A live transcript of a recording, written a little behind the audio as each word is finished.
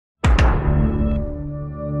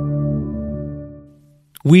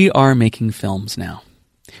We are making films now.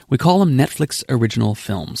 We call them Netflix original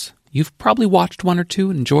films. You've probably watched one or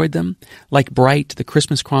two and enjoyed them, like Bright, The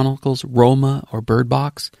Christmas Chronicles, Roma, or Bird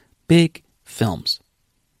Box. Big films.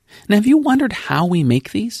 Now, have you wondered how we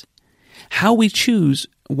make these? How we choose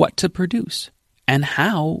what to produce? And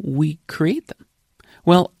how we create them?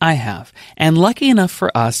 Well, I have. And lucky enough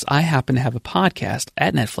for us, I happen to have a podcast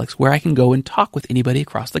at Netflix where I can go and talk with anybody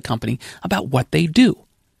across the company about what they do.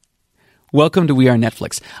 Welcome to We Are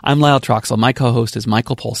Netflix. I'm Lyle Troxell. My co-host is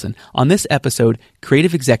Michael Polson. On this episode,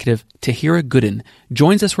 creative executive Tahira Gooden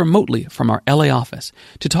joins us remotely from our LA office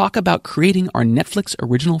to talk about creating our Netflix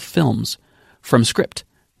original films from script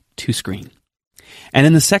to screen. And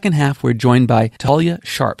in the second half, we're joined by Talia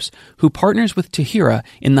Sharps, who partners with Tahira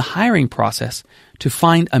in the hiring process to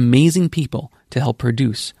find amazing people to help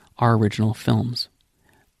produce our original films.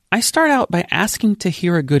 I start out by asking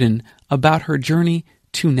Tahira Gooden about her journey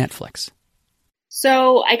to Netflix.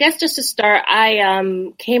 So I guess just to start,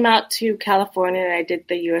 I came out to California and I did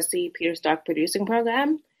the USC Peter Stark Producing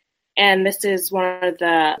Program. And this is one of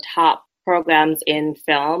the top programs in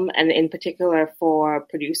film and in particular for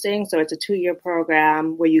producing. So it's a 2-year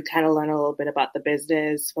program where you kind of learn a little bit about the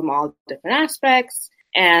business from all different aspects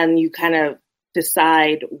and you kind of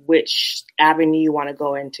decide which avenue you want to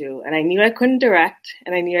go into. And I knew I couldn't direct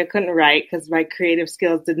and I knew I couldn't write because my creative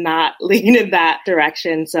skills did not lean in that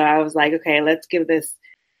direction. So I was like, okay, let's give this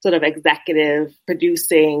sort of executive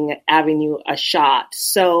producing avenue a shot.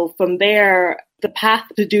 So from there, the path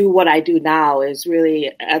to do what I do now is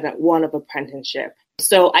really one of apprenticeship.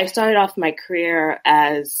 So I started off my career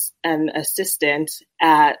as an assistant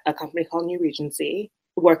at a company called New Regency,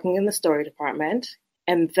 working in the story department.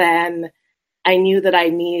 And then I knew that I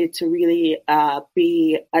needed to really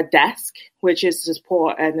be a desk, which is to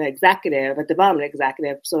support an executive, a development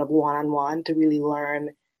executive, sort of one-on-one to really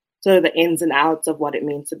learn sort of the ins and outs of what it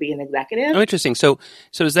means to be an executive. Oh, interesting. So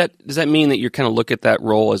does that mean that you kind of look at that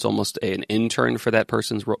role as almost an intern for that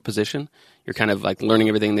person's position? You're kind of like learning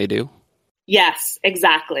everything they do? Yes,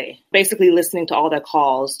 exactly. Basically listening to all their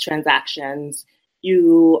calls, transactions.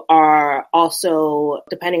 You are also,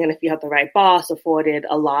 depending on if you have the right boss, afforded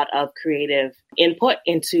a lot of creative input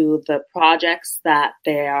into the projects that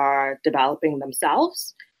they are developing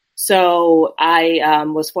themselves. So I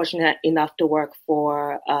was fortunate enough to work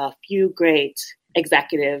for a few great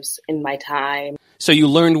executives in my time. So you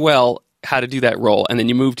learned well how to do that role, and then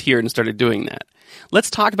you moved here and started doing that. Let's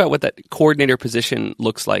talk about what that coordinator position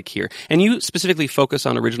looks like here. And you specifically focus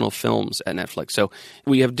on original films at Netflix. So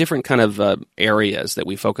we have different kind of areas that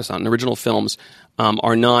we focus on. And original films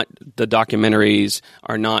are not the documentaries,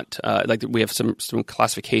 are not like we have some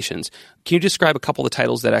classifications. Can you describe a couple of the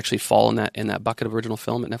titles that actually fall in that bucket of original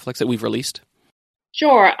film at Netflix that we've released?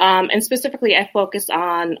 Sure. And specifically, I focus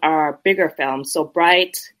on our bigger films. So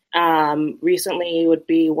Bright recently would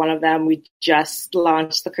be one of them. We just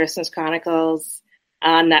launched The Christmas Chronicles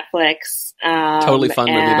on Netflix. Totally fun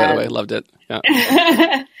movie, by the way. Loved it.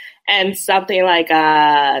 Yeah. And something like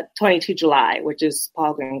 22 July, which is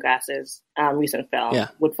Paul Greengrass's recent film,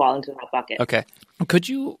 would fall into that bucket. Okay. Could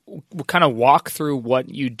you kind of walk through what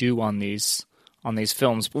you do on these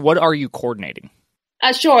films? What are you coordinating?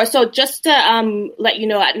 Sure. So just to let you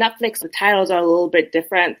know, at Netflix, the titles are a little bit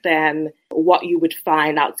different than what you would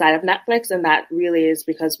find outside of Netflix. And that really is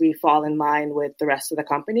because we fall in line with the rest of the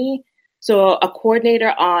company. So a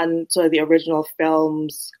coordinator on sort of the original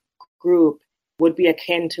films group would be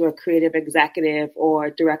akin to a creative executive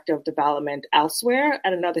or director of development elsewhere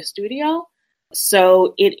at another studio.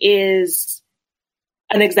 So it is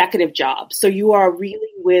an executive job. So you are really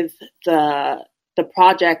with the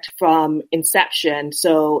project from inception.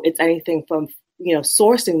 So it's anything from,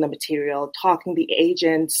 sourcing the material, talking to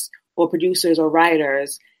agents or producers or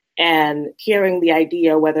writers and hearing the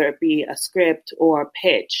idea, whether it be a script or a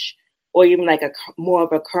pitch, or even like more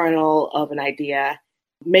of a kernel of an idea,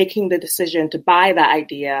 making the decision to buy that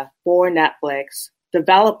idea for Netflix,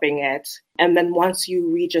 developing it. And then once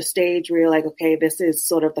you reach a stage where you're like, okay, this is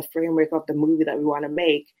sort of the framework of the movie that we want to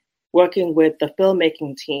make, working with the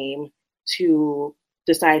filmmaking team to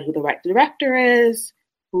decide who the right director is,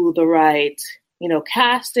 who the right,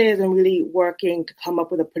 cast is, and really working to come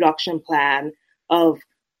up with a production plan of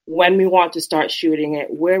when we want to start shooting it,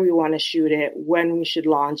 where we want to shoot it, when we should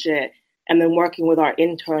launch it, and then working with our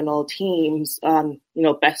internal teams on,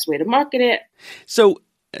 best way to market it. So,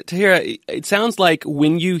 Tahira, it sounds like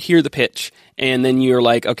when you hear the pitch and then you're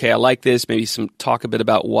like, okay, I like this, maybe talk a bit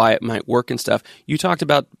about why it might work and stuff. You talked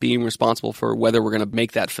about being responsible for whether we're going to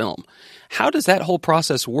make that film. How does that whole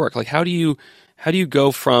process work? Like, how do you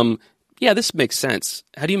go from, yeah, this makes sense.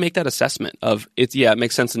 How do you make that assessment of it? Yeah, it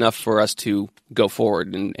makes sense enough for us to go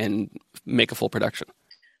forward and make a full production.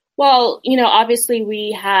 Well, obviously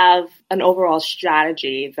we have an overall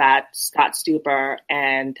strategy that Scott Stuber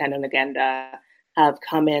and Tendo Nagenda have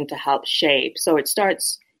come in to help shape. So it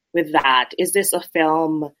starts with that. Is this a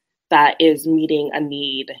film that is meeting a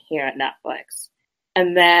need here at Netflix?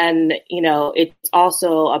 And then, it's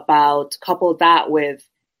also about couple that with,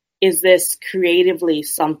 is this creatively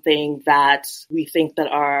something that we think that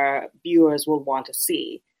our viewers will want to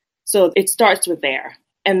see? So it starts with there.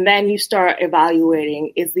 And then you start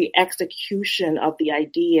evaluating, is the execution of the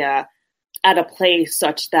idea at a place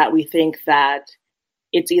such that we think that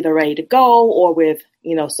it's either ready to go, or with,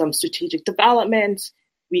 some strategic development,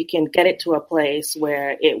 we can get it to a place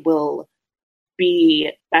where it will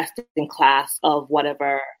be best in class of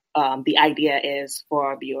whatever the idea is for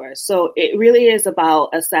our viewers. So it really is about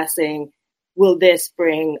assessing, will this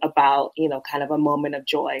bring about, kind of a moment of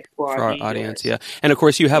joy for our audience? Yeah. And of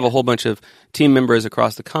course, you have a whole bunch of team members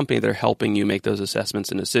across the company that are helping you make those assessments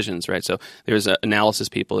and decisions, right? So there's analysis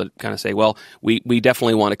people that kind of say, well, we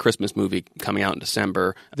definitely want a Christmas movie coming out in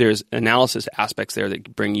December. There's analysis aspects there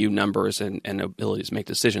that bring you numbers and ability to make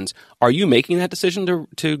decisions. Are you making that decision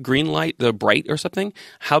to greenlight the Bright or something?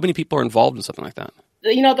 How many people are involved in something like that?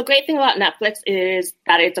 The great thing about Netflix is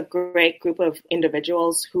that it's a great group of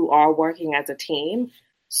individuals who are working as a team.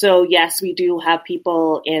 So yes, we do have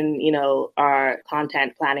people in, our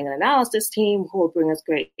content planning and analysis team who will bring us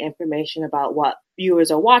great information about what viewers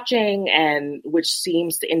are watching, and which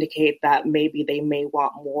seems to indicate that maybe they may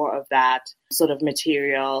want more of that sort of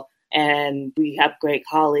material. And we have great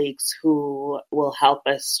colleagues who will help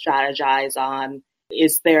us strategize on,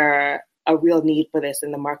 is there a real need for this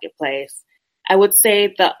in the marketplace? I would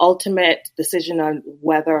say the ultimate decision on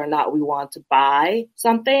whether or not we want to buy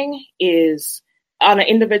something is on an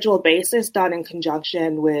individual basis done in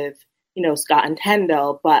conjunction with, Scott and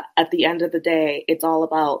Tendo. But at the end of the day, it's all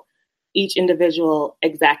about each individual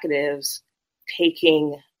executives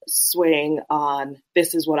taking swing on,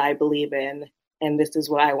 this is what I believe in, and this is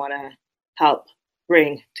what I want to help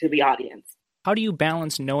bring to the audience. How do you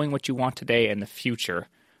balance knowing what you want today and the future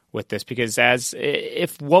with this? Because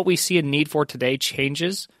if what we see a need for today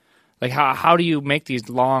changes, like how do you make these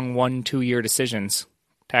long 1-2 year decisions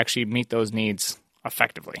to actually meet those needs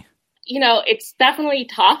effectively? It's definitely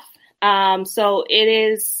tough. So it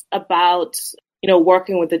is about,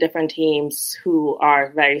 working with the different teams who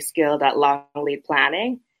are very skilled at long lead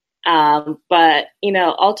planning. But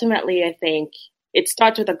ultimately, I think it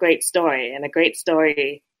starts with a great story, and a great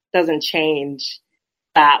story doesn't change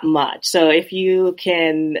that much. So if you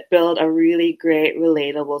can build a really great,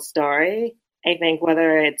 relatable story, I think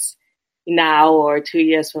whether it's now or 2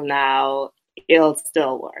 years from now, it'll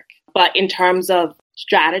still work. But in terms of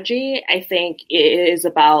strategy, I think it is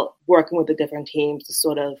about working with the different teams to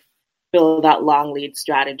sort of build that long lead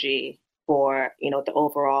strategy for, the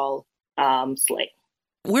overall slate.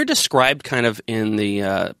 We're described kind of in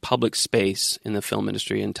the public space in the film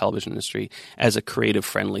industry and television industry as a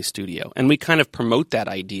creative-friendly studio. And we kind of promote that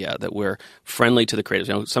idea that we're friendly to the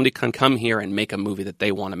creatives. Somebody can come here and make a movie that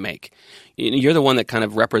they want to make. You're the one that kind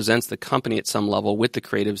of represents the company at some level with the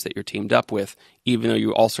creatives that you're teamed up with, even though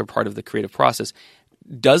you're also part of the creative process.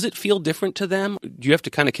 Does it feel different to them? Do you have to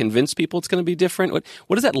kind of convince people it's going to be different?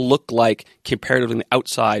 What does that look like comparatively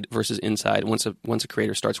outside versus inside once a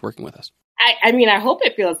creator starts working with us? I hope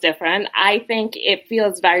it feels different. I think it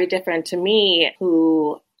feels very different to me,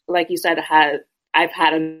 who, like you said, I've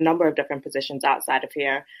had a number of different positions outside of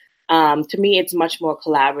here. To me, it's much more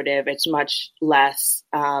collaborative. It's much less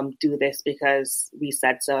do this because we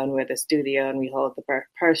said so and we're the studio and we hold the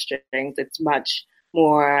purse strings. It's much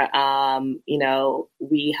more,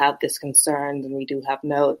 we have this concern and we do have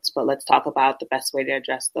notes, but let's talk about the best way to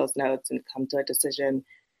address those notes and come to a decision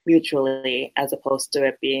mutually, as opposed to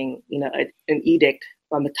it being, an edict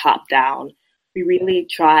from the top down. We really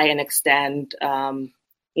try and extend,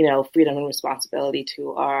 freedom and responsibility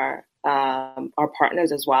to our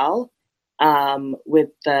partners as well, with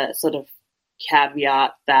the sort of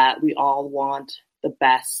caveat that we all want the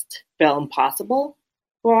best film possible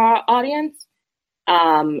for our audience.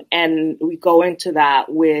 And we go into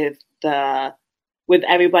that with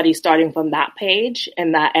everybody starting from that page,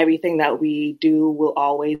 and that everything that we do will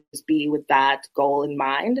always be with that goal in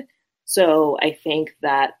mind. So I think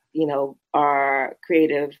that, our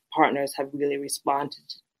creative partners have really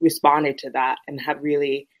responded to that and have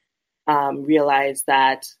really realized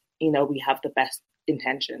that, we have the best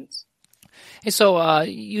intentions. Hey, so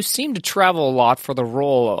you seem to travel a lot for the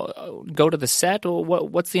role. Go to the set, or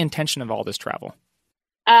what's the intention of all this travel?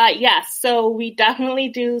 Yes, so we definitely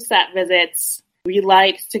do set visits. We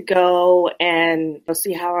like to go and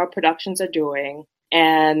see how our productions are doing.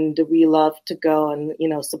 And we love to go and,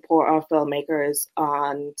 support our filmmakers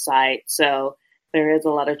on site. So there is a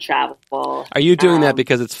lot of travel. Are you doing that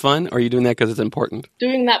because it's fun, or are you doing that because it's important?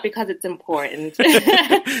 Doing that because it's important.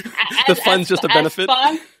 The fun's just a benefit?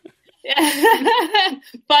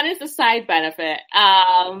 Fun is a side benefit.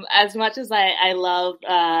 As much as I love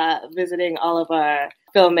visiting all of our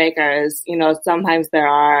filmmakers, sometimes there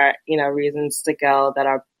are, reasons to go that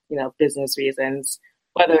are, business reasons.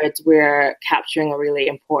 Whether it's we're capturing a really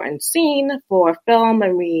important scene for film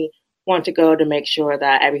and we want to go to make sure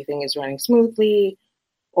that everything is running smoothly,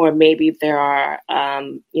 or maybe there are,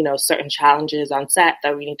 certain challenges on set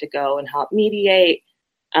that we need to go and help mediate.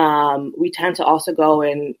 We tend to also go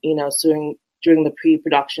in, during the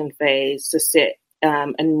pre-production phase to sit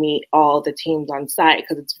and meet all the teams on site,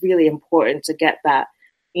 because it's really important to get that,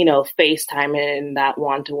 FaceTime and that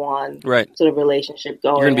one-to-one sort of relationship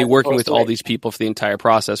going. You're going to be working with all these people for the entire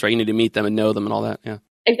process, right? You need to meet them and know them and all that. Yeah.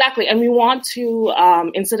 Exactly. And we want to,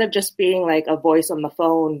 instead of just being like a voice on the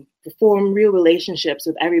phone, form real relationships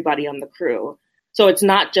with everybody on the crew. So it's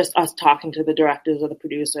not just us talking to the directors or the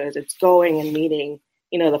producers. It's going and meeting,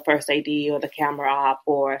 the first AD or the camera op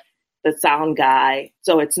or the sound guy.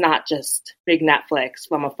 So it's not just big Netflix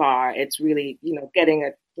from afar. It's really, getting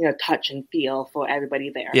a touch and feel for everybody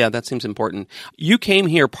there. Yeah, that seems important. You came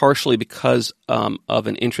here partially because of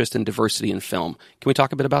an interest in diversity in film. Can we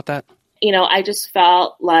talk a bit about that? I just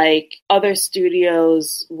felt like other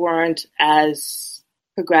studios weren't as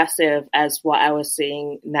progressive as what I was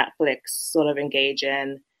seeing Netflix sort of engage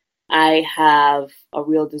in. I have a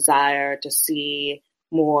real desire to see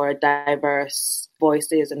more diverse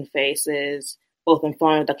voices and faces, both in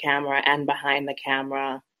front of the camera and behind the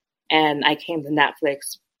camera. And I came to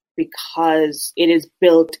Netflix because it is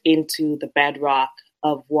built into the bedrock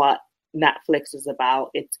of what Netflix is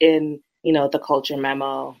about. It's in, the culture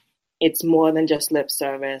memo. It's more than just lip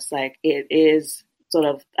service. Like, it is sort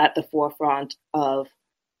of at the forefront of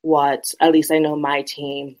what, at least I know my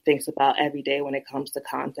team thinks about every day when it comes to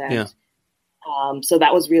content. Yeah. So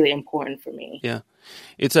that was really important for me. Yeah.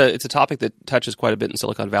 It's a topic that touches quite a bit in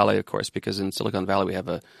Silicon Valley, of course, because in Silicon Valley we have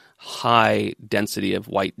a high density of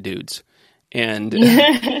white dudes. And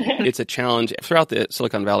it's a challenge throughout the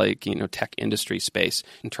Silicon Valley, tech industry space,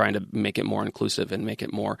 and trying to make it more inclusive and make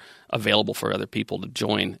it more available for other people to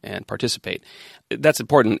join and participate. That's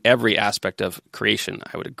important in every aspect of creation,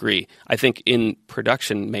 I would agree. I think in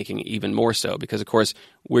production making even more so, because, of course,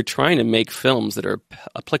 we're trying to make films that are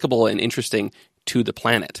applicable and interesting to the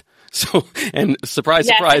planet. So, and surprise,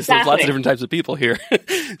 surprise, there's lots of different types of people here.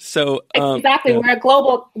 So, exactly, we're a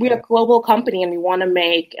global company, and we want to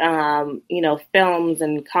make, films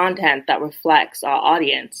and content that reflects our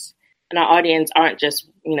audience. And our audience aren't just,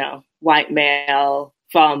 white male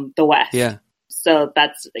from the West. Yeah. So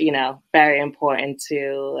that's, very important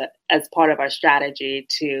to, as part of our strategy,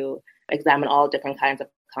 to examine all different kinds of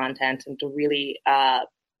content and to really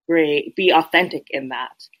be authentic in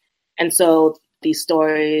that. And so these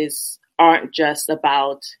stories aren't just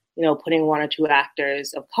about, putting one or two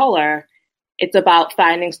actors of color. It's about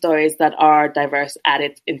finding stories that are diverse at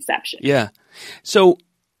its inception. Yeah. So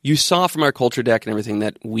you saw from our culture deck and everything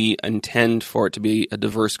that we intend for it to be a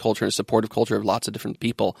diverse culture and a supportive culture of lots of different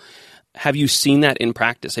people. Have you seen that in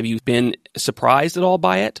practice? Have you been surprised at all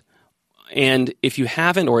by it? And if you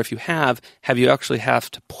haven't, or if you have you actually have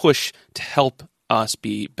to push to help us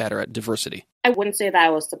be better at diversity? I wouldn't say that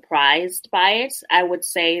I was surprised by it. I would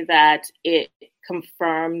say that it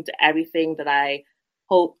confirmed everything that I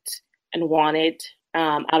hoped and wanted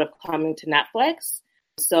out of coming to Netflix.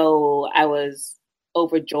 So I was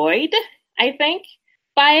overjoyed, I think,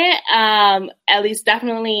 by it. At least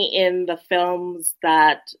definitely in the films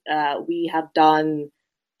that we have done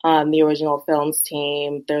on the original films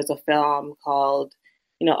team. There's a film called,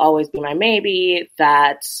 Always Be My Maybe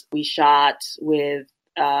that we shot with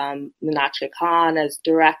Nahnatchka Khan as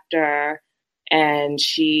director, and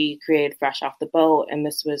she created Fresh Off the Boat, and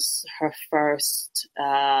this was her first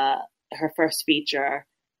feature.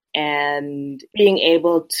 And being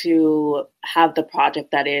able to have the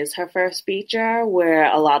project that is her first feature, where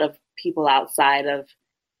a lot of people outside of,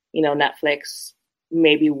 Netflix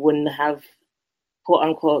maybe wouldn't have, quote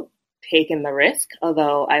unquote, taken the risk,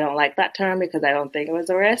 although I don't like that term because I don't think it was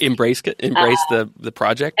a risk. Embrace the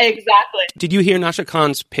project? Exactly. Did you hear Nahnatchka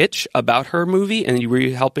Khan's pitch about her movie, and you were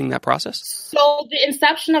helping that process? So the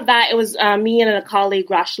inception of that, it was me and a colleague,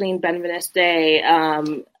 Roshleen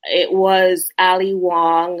Benveniste. It was Ali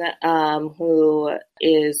Wong, who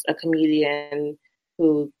is a comedian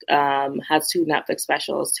who has 2 Netflix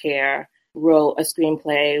specials here, wrote a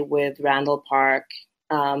screenplay with Randall Park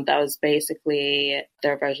that was basically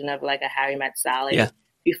their version of like a Harry Met Sally. Yeah.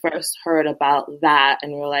 We first heard about that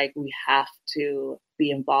and we were like, we have to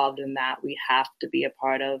be involved in that. We have to be a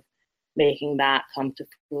part of making that come to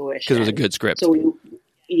fruition. Because it was a good script. So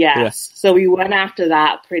So we went after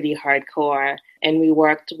that pretty hardcore and we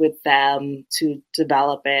worked with them to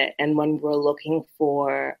develop it. And when we were looking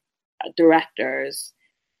for directors,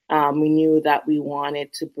 we knew that we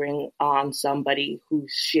wanted to bring on somebody who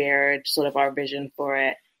shared sort of our vision for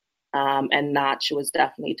it. And Notch was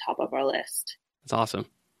definitely top of our list. That's awesome.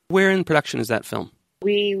 Where in production is that film?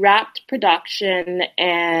 We wrapped production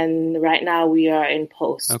and right now we are in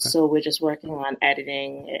post. Okay. So we're just working on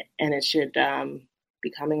editing it, and it should be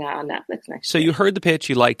coming out on Netflix next year. So you heard the pitch,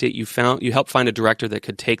 you liked it, you helped find a director that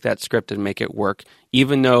could take that script and make it work,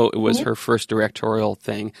 even though it was her first directorial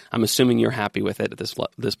thing. I'm assuming you're happy with it at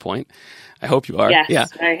this point. I hope you are. Yes, yeah.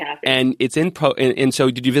 Very happy. And it's in and so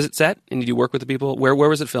did you visit set and did you work with the people? Where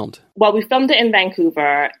was it filmed? Well, we filmed it in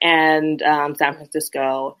Vancouver and San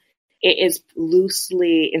Francisco. It is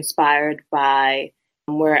loosely inspired by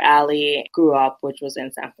where Ali grew up, which was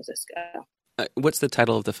in San Francisco. What's the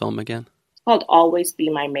title of the film again? It's called Always Be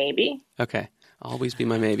My Maybe. Okay. Always Be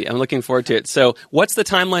My Maybe. I'm looking forward to it. So what's the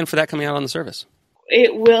timeline for that coming out on the service?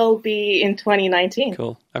 It will be in 2019.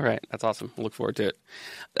 Cool. All right. That's awesome. I look forward to it.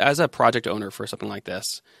 As a project owner for something like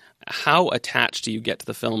this, how attached do you get to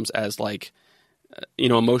the films as like,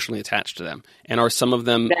 emotionally attached to them? And are some of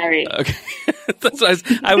them... Very. Okay. That's what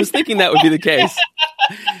I was thinking that would be the case.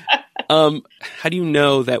 How do you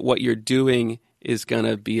know that what you're doing is going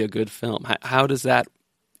to be a good film? How does that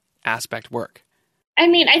aspect work? I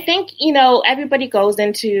mean, I think, everybody goes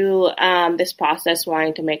into this process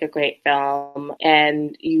wanting to make a great film,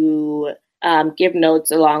 and you give notes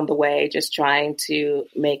along the way, just trying to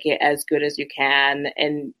make it as good as you can,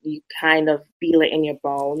 and you kind of feel it in your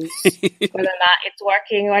bones whether or not it's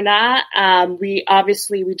working or not. We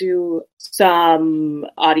do some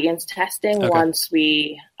audience testing once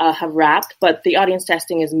we have wrapped, but the audience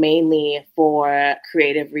testing is mainly for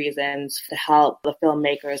creative reasons to help the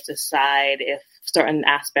filmmakers decide if certain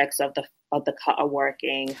aspects of the cut are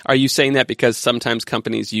working. Are you saying that because sometimes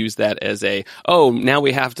companies use that as now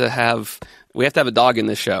we have to have a dog in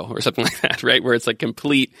this show or something like that, right? Where it's like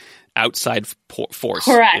complete outside force.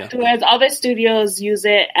 Correct. Yeah. Whereas other studios use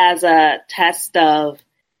it as a test of,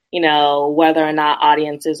 whether or not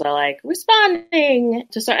audiences are like responding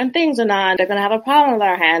to certain things or not. They're going to have a problem with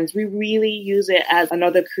our hands. We really use it as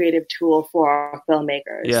another creative tool for our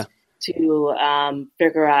filmmakers. Yeah. To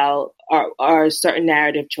figure out are certain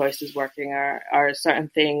narrative choices working, are certain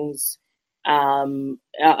things, are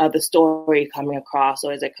the story coming across,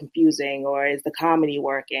 or is it confusing, or is the comedy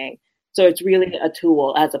working? So it's really a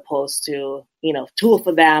tool as opposed to, tool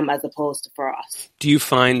for them as opposed to for us. Do you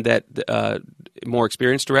find that more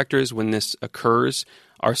experienced directors, when this occurs,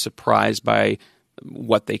 are surprised by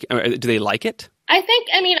what do they like it? I think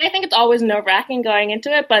it's always nerve-wracking going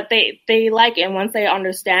into it, but they like it. And once they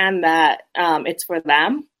understand that it's for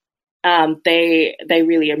them, they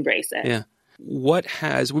really embrace it. Yeah.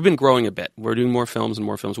 We've been growing a bit. We're doing more films and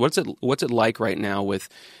more films. What's it like right now with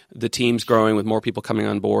the teams growing, with more people coming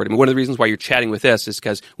on board? I mean, one of the reasons why you're chatting with us is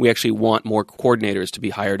because we actually want more coordinators to be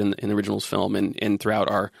hired in the originals film and throughout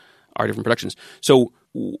our different productions. So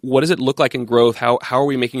what does it look like in growth? How are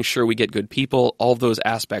we making sure we get good people? All of those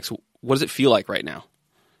aspects. What does it feel like right now?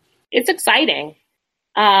 It's exciting.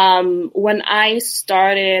 When I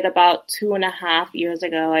started about 2.5 years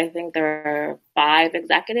ago, I think there were 5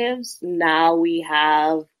 executives. Now we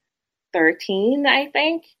have 13, I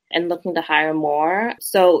think, and looking to hire more.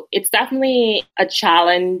 So it's definitely a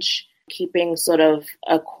challenge keeping sort of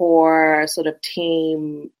a core sort of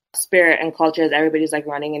team spirit and culture as everybody's like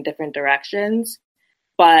running in different directions.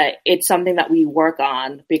 But it's something that we work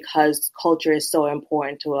on because culture is so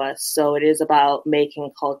important to us. So it is about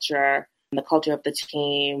making culture, the culture of the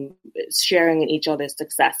team, sharing in each other's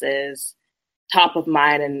successes, top of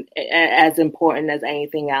mind and as important as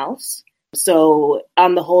anything else. So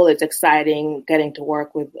on the whole, it's exciting getting to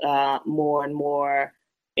work with more and more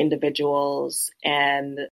individuals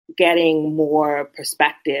and getting more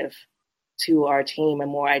perspective to our team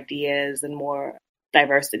and more ideas and more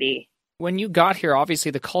diversity. When you got here,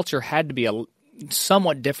 obviously the culture had to be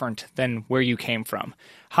somewhat different than where you came from.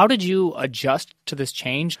 How did you adjust to this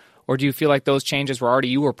change? Or do you feel like those changes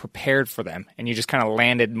you were prepared for them and you just kind of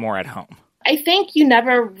landed more at home? I think you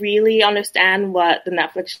never really understand what the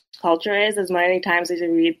Netflix culture is as many times as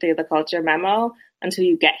you read through the culture memo until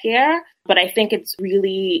you get here. But I think it's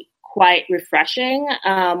really quite refreshing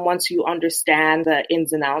once you understand the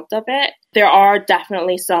ins and outs of it. There are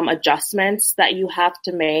definitely some adjustments that you have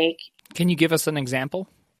to make. Can you give us an example?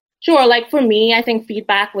 Sure. Like for me, I think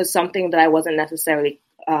feedback was something that I wasn't necessarily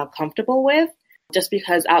comfortable with, just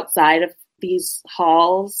because outside of these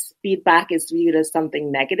halls, feedback is viewed as something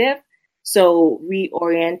negative. So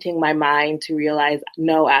reorienting my mind to realize,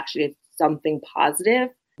 no, actually it's something positive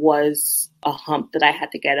was a hump that I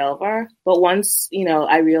had to get over. But once,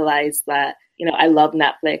 I realized that, I love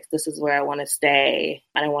Netflix, this is where I want to stay,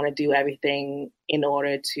 and I want to do everything in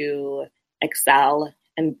order to excel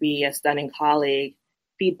and be a stunning colleague,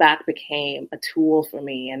 feedback became a tool for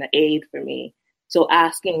me and an aid for me. So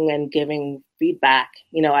asking and giving feedback,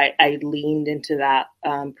 I leaned into that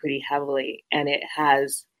pretty heavily, and it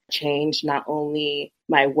has changed not only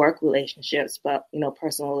my work relationships, but,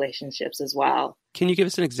 personal relationships as well. Can you give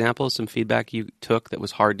us an example of some feedback you took that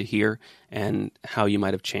was hard to hear and how you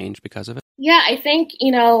might have changed because of it? Yeah, I think,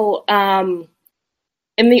 in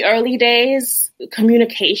the early days,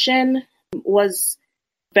 communication was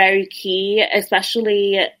very key,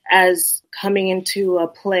 especially as coming into a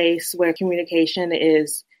place where communication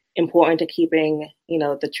is important to keeping,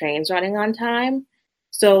 the trains running on time.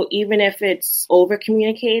 So even if it's over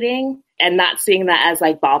communicating and not seeing that as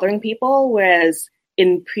like bothering people, whereas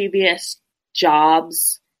in previous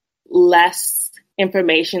jobs, less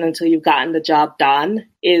information until you've gotten the job done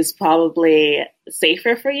is probably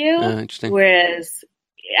safer for you. Interesting. Whereas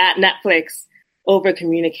at Netflix, over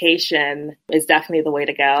communication is definitely the way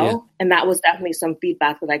to go. Yeah. And that was definitely some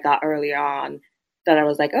feedback that I got earlier on that I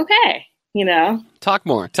was like, okay, Talk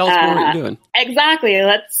more. Tell us more what you're doing. Exactly.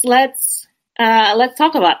 Let's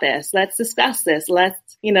talk about this. Let's discuss this. Let's,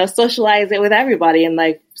 socialize it with everybody and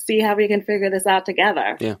like see how we can figure this out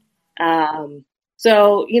together. Yeah.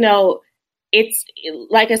 So, it's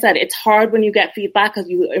like I said, it's hard when you get feedback because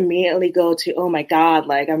you immediately go to, oh my God,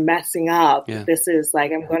 like I'm messing up. Yeah. This is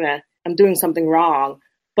like, I'm doing something wrong.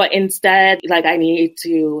 But instead, like I need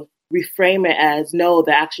to reframe it as, no,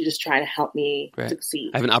 they're actually just trying to help me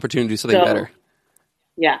succeed. I have an opportunity to do something better.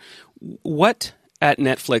 Yeah. What at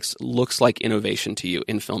Netflix looks like innovation to you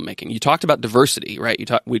in filmmaking? You talked about diversity, right?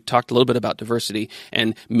 We talked a little bit about diversity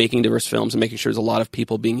and making diverse films and making sure there's a lot of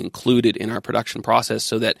people being included in our production process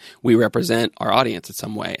so that we represent our audience in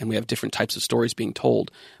some way and we have different types of stories being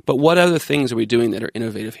told. But what other things are we doing that are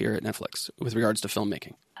innovative here at Netflix with regards to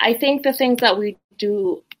filmmaking? I think the things that we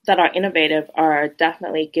do that are innovative are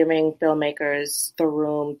definitely giving filmmakers the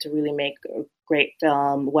room to really make a great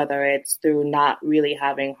film, whether it's through not really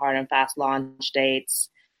having hard and fast launch dates,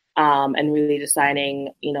 and really deciding,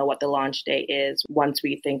 what the launch date is once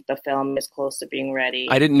we think the film is close to being ready.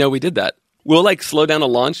 I didn't know we did that. We'll slow down a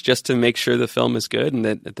launch just to make sure the film is good and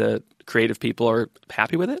that the creative people are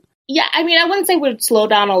happy with it? Yeah, I wouldn't say we'd slow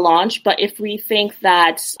down a launch, but if we think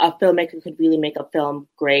that a filmmaker could really make a film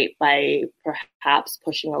great by perhaps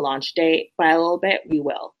pushing a launch date by a little bit, we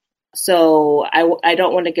will. So I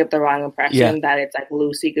don't want to give the wrong impression that it's like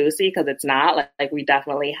loosey-goosey, because it's not. Like we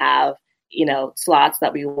definitely have, slots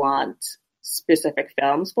that we want specific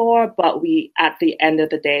films for, but we, at the end of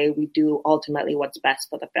the day, we do ultimately what's best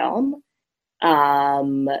for the film.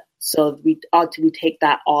 So we take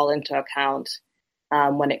that all into account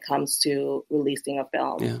when it comes to releasing a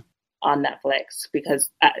film on Netflix, because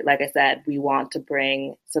like I said, we want to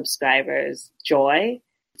bring subscribers joy.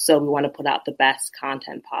 So we want to put out the best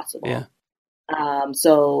content possible. Yeah.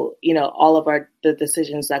 So, all of the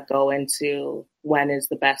decisions that go into when is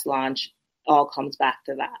the best launch all comes back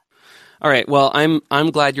to that. All right. Well, I'm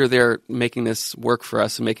glad you're there making this work for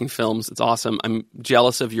us and making films. It's awesome. I'm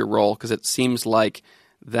jealous of your role because it seems like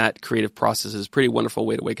that creative process is a pretty wonderful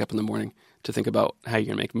way to wake up in the morning to think about how you're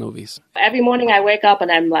going to make movies. Every morning I wake up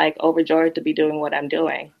and I'm like overjoyed to be doing what I'm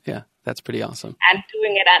doing. Yeah, that's pretty awesome. And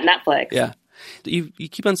doing it at Netflix. Yeah. You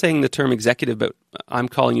keep on saying the term executive, but I'm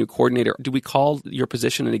calling you coordinator. Do we call your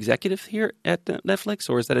position an executive here at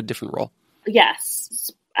Netflix, or is that a different role?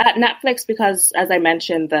 Yes. At Netflix, because as I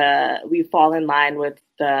mentioned, we fall in line with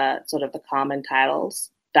the sort of the common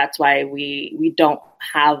titles. That's why we don't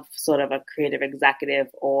have sort of a creative executive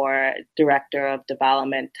or director of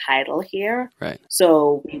development title here. Right.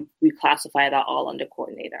 So we classify that all under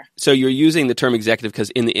coordinator. So you're using the term executive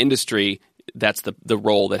because in the industry, that's the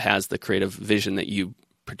role that has the creative vision that you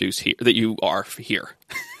produce here, that you are here.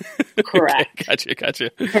 Correct. Okay, gotcha.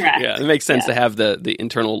 Correct. Yeah, it makes sense to have the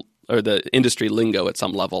internal or the industry lingo at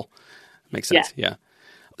some level. Makes sense. Yeah.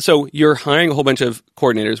 So you're hiring a whole bunch of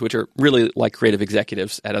coordinators, which are really like creative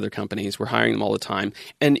executives at other companies. We're hiring them all the time.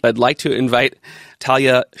 And I'd like to invite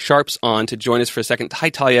Talia Sharps on to join us for a second. Hi,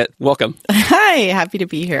 Talia. Welcome. Hi. Happy to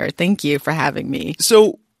be here. Thank you for having me.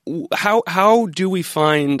 So how do we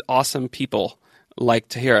find awesome people like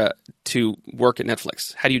Tahira to work at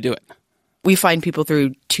Netflix? How do you do it? We find people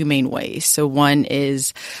through two main ways. So one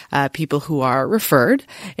is people who are referred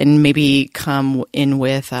and maybe come in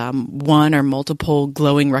with one or multiple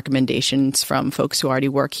glowing recommendations from folks who already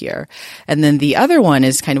work here. And then the other one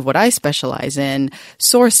is kind of what I specialize in,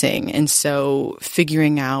 sourcing. And so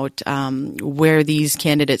figuring out where these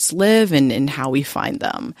candidates live and how we find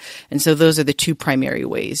them. And so those are the two primary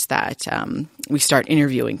ways that we start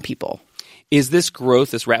interviewing people. Is this growth,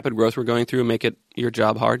 this rapid growth we're going through, make it your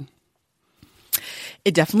job hard?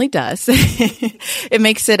 It definitely does. It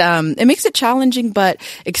makes it challenging, but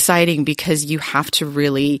exciting because you have to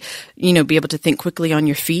really, be able to think quickly on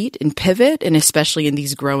your feet and pivot. And especially in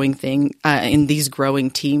these growing teams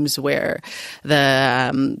where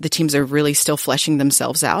the teams are really still fleshing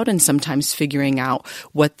themselves out and sometimes figuring out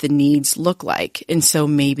what the needs look like. And so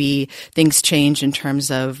maybe things change in terms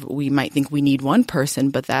of we might think we need one person,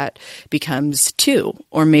 but that becomes two.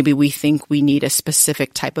 Or maybe we think we need a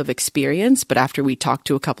specific type of experience, but after we talk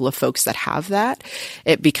to a couple of folks that have that,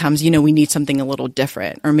 it becomes, we need something a little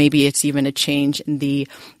different. Or maybe it's even a change in the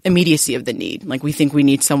immediacy of the need. Like we think we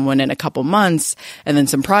need someone in a couple months and then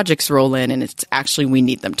some projects roll in and it's actually we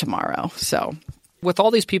need them tomorrow. So with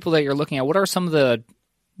all these people that you're looking at, what are some of the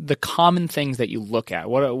common things that you look at?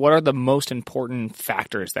 What are the most important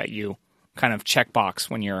factors that you kind of check box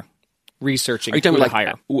when you're researching who to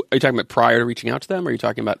hire? Are you talking about prior to reaching out to them, or are you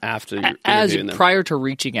talking about after you're interviewing them? Prior to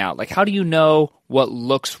reaching out, like how do you know what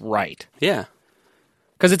looks right? Yeah.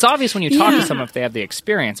 Because it's obvious when you talk to someone if they have the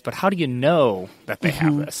experience, but how do you know that they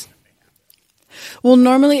have this? Well,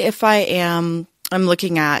 normally if I'm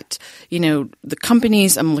looking at, the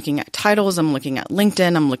companies, I'm looking at titles, I'm looking at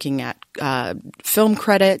LinkedIn, I'm looking at film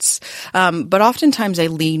credits. But oftentimes I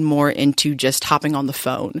lean more into just hopping on the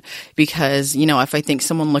phone because, if I think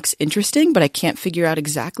someone looks interesting, but I can't figure out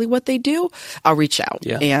exactly what they do, I'll reach out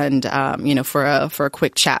and, for a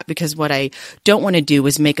quick chat, because what I don't want to do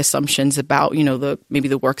is make assumptions about, maybe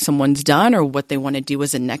the work someone's done or what they want to do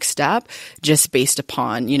as a next step just based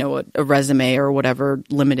upon, a resume or whatever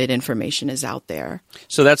limited information is out there.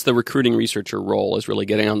 So that's the recruiting researcher role, is really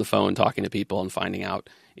getting on the phone, talking to people and finding out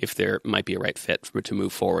if there might be a right fit to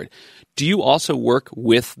move forward. Do you also work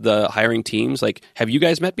with the hiring teams? Like, have you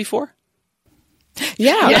guys met before?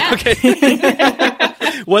 Yeah. Okay.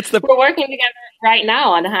 We're working together right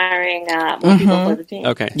now on hiring more people for the team.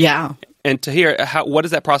 Okay. Yeah. And Tahira, what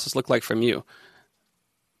does that process look like from you?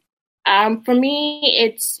 For me,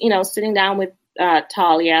 it's, sitting down with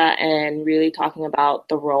Talia and really talking about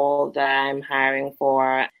the role that I'm hiring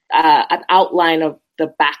for, an outline of the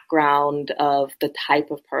background of the type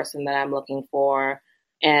of person that I'm looking for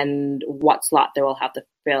and what slot they will have to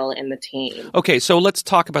fill in the team. Okay, so let's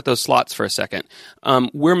talk about those slots for a second.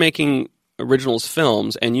 We're making originals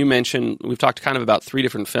films, and you mentioned, we've talked kind of about 3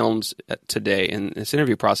 different films today in this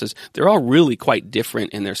interview process. They're all really quite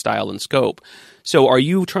different in their style and scope. So are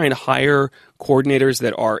you trying to hire coordinators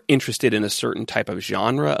that are interested in a certain type of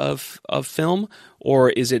genre of film, or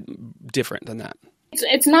is it different than that?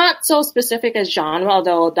 It's not so specific as genre,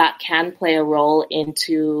 although that can play a role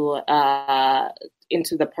into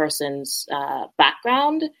the person's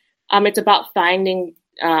background. It's about finding,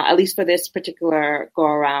 at least for this particular go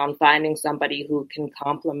around, finding somebody who can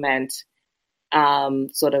complement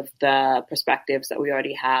sort of the perspectives that we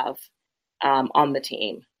already have on the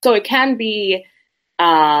team. So it can be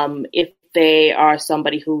if they are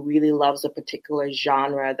somebody who really loves a particular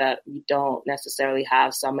genre that we don't necessarily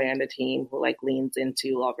have somebody on the team who leans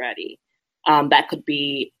into already. That could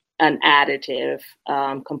be an additive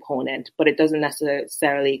component, but it doesn't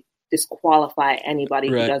necessarily disqualify anybody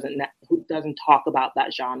who doesn't talk about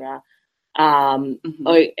that genre. And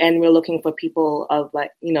we're looking for people of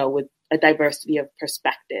with a diversity of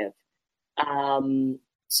perspective.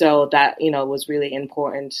 So that, was really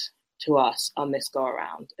important to us on this go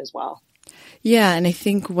around as well. Yeah, and I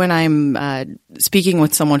think when I'm speaking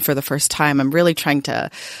with someone for the first time, I'm really trying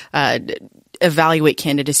to evaluate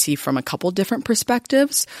candidacy from a couple different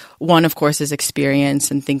perspectives. One, of course, is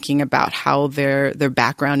experience and thinking about how their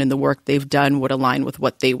background and the work they've done would align with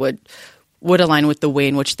what they would align with the way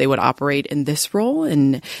in which they would operate in this role,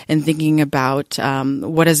 and thinking about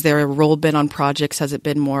what has their role been on projects. Has it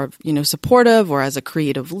been more, supportive or as a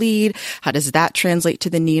creative lead? How does that translate to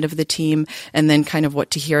the need of the team? And then kind of what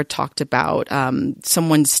Tahira talked about,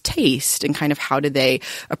 someone's taste and kind of how do they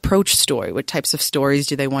approach story? What types of stories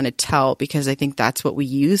do they want to tell? Because I think that's what we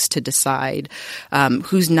use to decide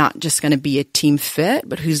who's not just going to be a team fit,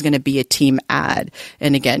 but who's going to be a team add.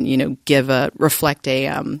 And again, reflect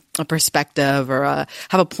a a perspective or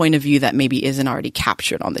have a point of view that maybe isn't already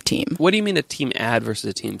captured on the team. What do you mean a team ad versus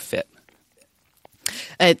a team fit?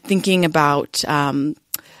 Thinking about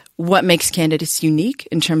what makes candidates unique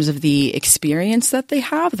in terms of the experience that they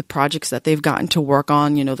have, the projects that they've gotten to work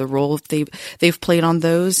on, the role they've played on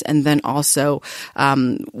those, and then also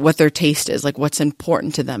what their taste is, like what's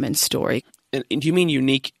important to them in story. And do you mean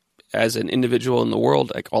unique as an individual in the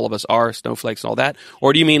world, like all of us are, snowflakes and all that?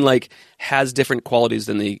 Or do you mean like has different qualities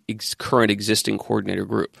than the current existing coordinator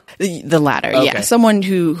group? The latter, okay. Yeah. Someone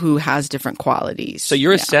who has different qualities. So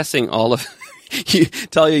you're assessing all of...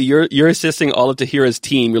 you're assisting all of Tahira's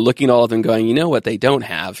team. You're looking at all of them going, you know what they don't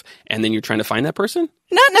have, and then you're trying to find that person?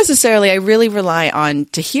 Not necessarily. I really rely on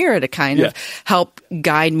Tahira to kind of help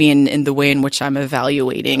guide me in the way in which I'm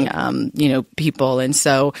evaluating, people. And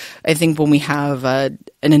so I think when we have an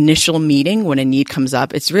initial meeting, when a need comes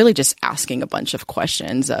up, it's really just asking a bunch of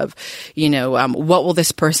questions of, what will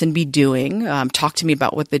this person be doing? Talk to me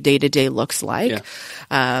about what the day-to-day looks like. Yeah.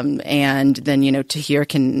 And then, Tahira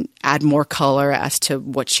can add more color as to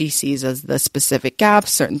what she sees as the specific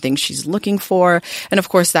gaps, certain things she's looking for. And of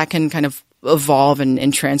course, that can kind of evolve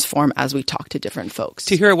and transform as we talk to different folks.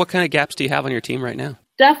 Tahira, what kind of gaps do you have on your team right now?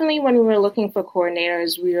 Definitely when we were looking for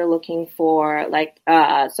coordinators, we were looking for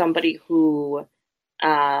somebody who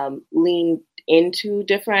leaned into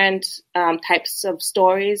different types of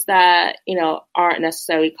stories that, aren't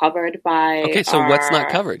necessarily covered by... Okay, so what's not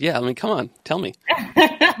covered? Yeah, come on, tell me.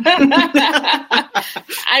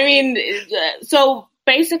 So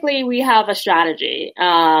basically, we have a strategy,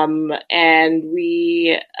 and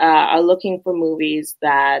we are looking for movies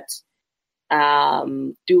that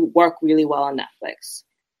do work really well on Netflix.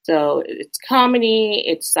 So it's comedy,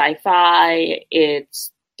 it's sci-fi,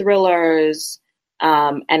 it's thrillers,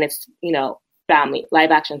 and it's,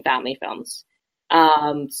 live action family films.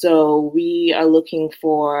 So we are looking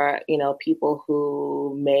for, people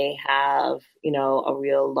who may have, a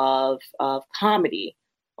real love of comedy,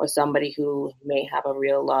 or somebody who may have a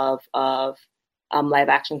real love of live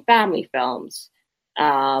action family films.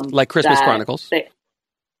 Like Christmas Chronicles.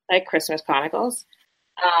 Like Christmas Chronicles.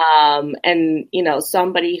 And,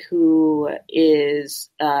 somebody who is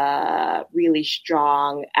really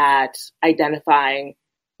strong at identifying,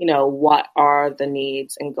 what are the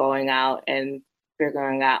needs and going out and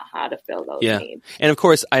figuring out how to fill those needs. And of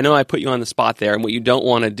course, I know I put you on the spot there, and what you don't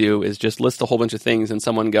want to do is just list a whole bunch of things and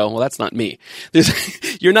someone go, well, that's not me.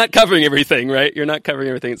 You're not covering everything, right? You're not covering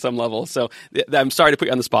everything at some level. So I'm sorry to put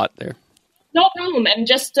you on the spot there. No problem. And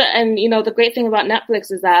the great thing about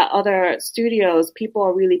Netflix is that other studios, people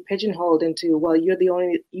are really pigeonholed into, well, you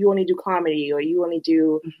only do comedy, or you only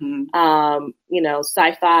do,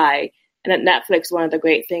 sci-fi. And at Netflix, one of the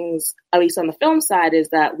great things, at least on the film side, is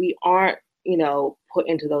that we aren't, put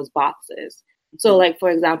into those boxes. So like, for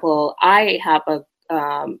example, I have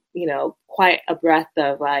quite a breadth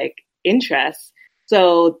of interests.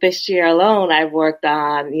 So this year alone, I've worked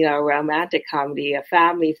on, a romantic comedy, a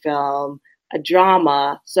family film, a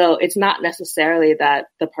drama. So it's not necessarily that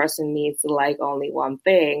the person needs to like only one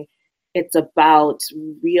thing. It's about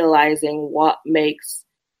realizing what makes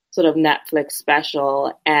sort of Netflix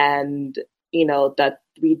special, and, that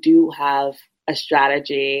we do have a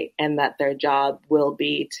strategy and that their job will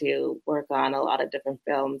be to work on a lot of different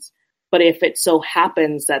films. But if it so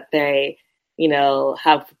happens that they,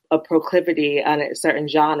 have a proclivity on a certain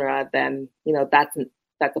genre, then, that's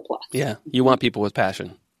a plus. Yeah. You want people with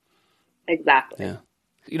passion. Exactly.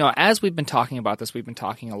 Yeah. As we've been talking about this, we've been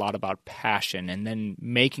talking a lot about passion, and then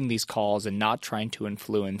making these calls and not trying to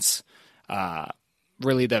influence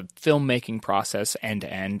really the filmmaking process end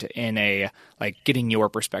to end in a getting your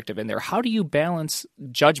perspective in there. How do you balance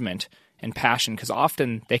judgment and passion? Because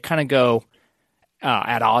often they kind of go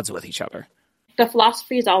at odds with each other. The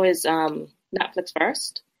philosophy is always Netflix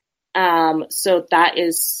first. So that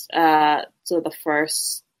is the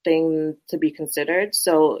first thing to be considered.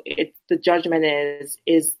 So the judgment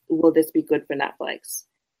is will this be good for Netflix?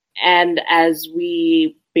 And as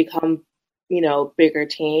we become, bigger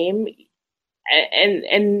team,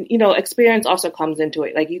 and experience also comes into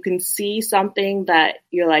it. Like, you can see something that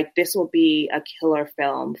you're like, this will be a killer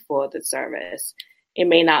film for the service. It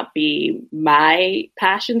may not be my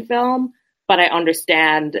passion film, but I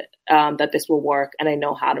understand that this will work, and I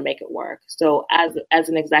know how to make it work. So as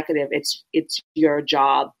an executive, it's your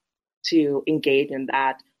job to engage in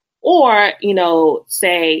that, or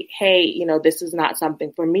say, hey, this is not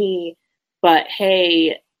something for me, but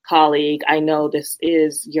hey, colleague, I know this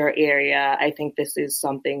is your area. I think this is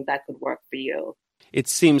something that could work for you. It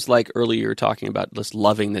seems like earlier you were talking about just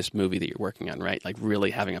loving this movie that you're working on, right? Like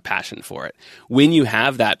really having a passion for it. When you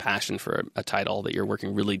have that passion for a title that you're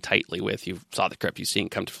working really tightly with, you saw the script, you see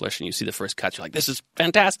it come to fruition, you see the first cut, you're like, this is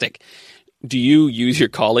fantastic. Do you use your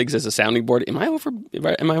colleagues as a sounding board? Am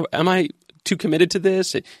I too committed to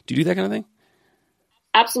this? Do you do that kind of thing?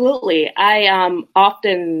 Absolutely. I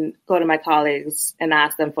often go to my colleagues and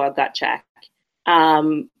ask them for a gut check.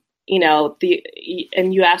 And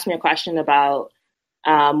you asked me a question about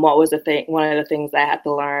what was one of the things I had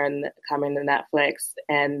to learn coming to Netflix,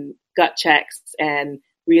 and gut checks and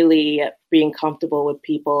really being comfortable with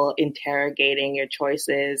people interrogating your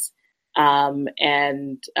choices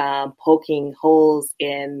and poking holes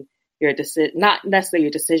in your not necessarily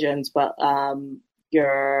your decisions, but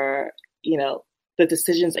the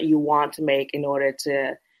decisions that you want to make in order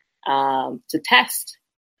to test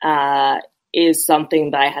is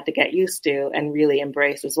something that I had to get used to and really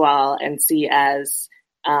embrace as well, and see as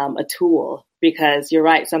a tool, because you're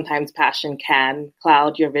right, sometimes passion can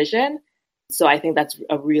cloud your vision. So I think that's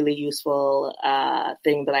a really useful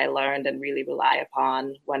thing that I learned and really rely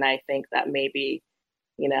upon when I think that maybe,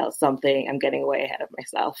 something, I'm getting way ahead of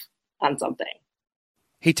myself on something.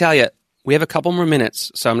 Hey, Talia, we have a couple more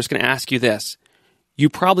minutes, so I'm just going to ask you this. You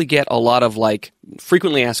probably get a lot of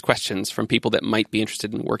frequently asked questions from people that might be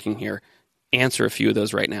interested in working here. Answer a few of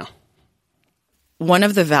those right now. One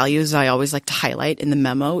of the values I always like to highlight in the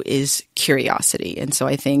memo is curiosity. And so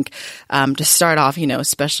I think to start off,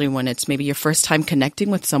 especially when it's maybe your first time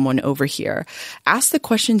connecting with someone over here, ask the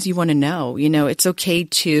questions you want to know. It's okay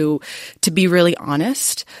to be really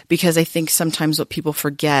honest, because I think sometimes what people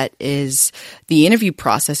forget is the interview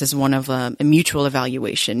process is one of a mutual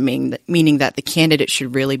evaluation, meaning that the candidate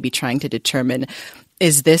should really be trying to determine,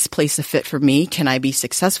 is this place a fit for me? Can I be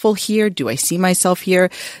successful here? Do I see myself here?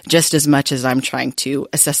 Just as much as I'm trying to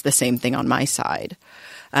assess the same thing on my side.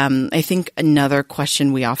 I think another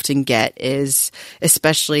question we often get is,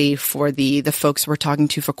 especially for the folks we're talking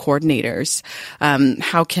to for coordinators,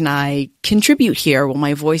 how can I contribute here? Will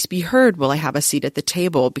my voice be heard? Will I have a seat at the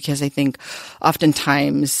table? Because I think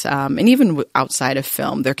oftentimes, and even outside of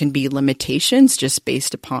film, there can be limitations just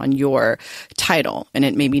based upon your title, and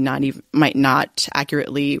it maybe might not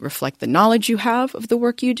accurately reflect the knowledge you have of the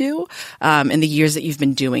work you do, and the years that you've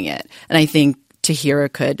been doing it. And I think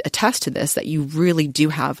Tahira could attest to this, that you really do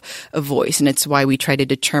have a voice. And it's why we try to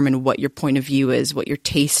determine what your point of view is, what your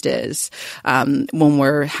taste is, when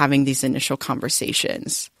we're having these initial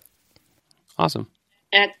conversations. Awesome.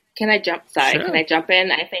 Can I jump? Sorry, sure. Can I jump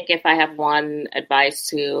in? I think if I have one advice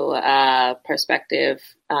to prospective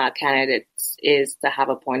candidates is to have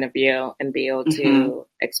a point of view and be able to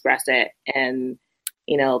express it and,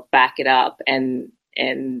 back it up and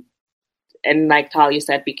like Talia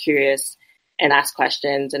said, be curious and ask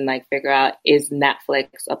questions and figure out, is Netflix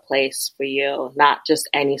a place for you? Not just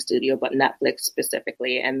any studio, but Netflix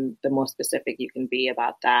specifically, and the more specific you can be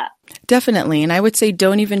about that. Definitely. And I would say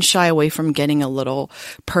don't even shy away from getting a little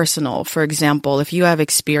personal. For example, if you have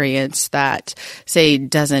experience that, say,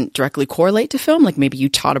 doesn't directly correlate to film, like maybe you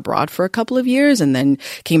taught abroad for a couple of years and then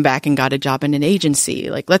came back and got a job in an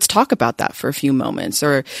agency, let's talk about that for a few moments.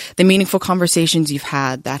 Or the meaningful conversations you've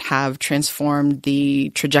had that have transformed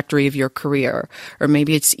the trajectory of your career. Or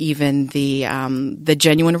maybe it's even the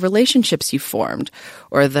genuine relationships you've formed,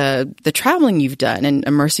 or the traveling you've done and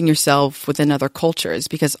immersing yourself within other cultures,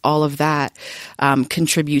 because all of that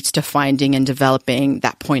contributes to finding and developing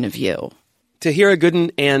that point of view. Tahira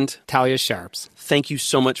Gooden and Talia Sharps, thank you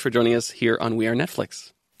so much for joining us here on We Are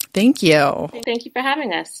Netflix. Thank you. Thank you for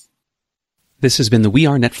having us. This has been the We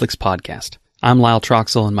Are Netflix podcast. I'm Lyle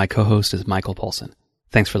Troxell, and my co-host is Michael Polson.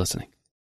 Thanks for listening.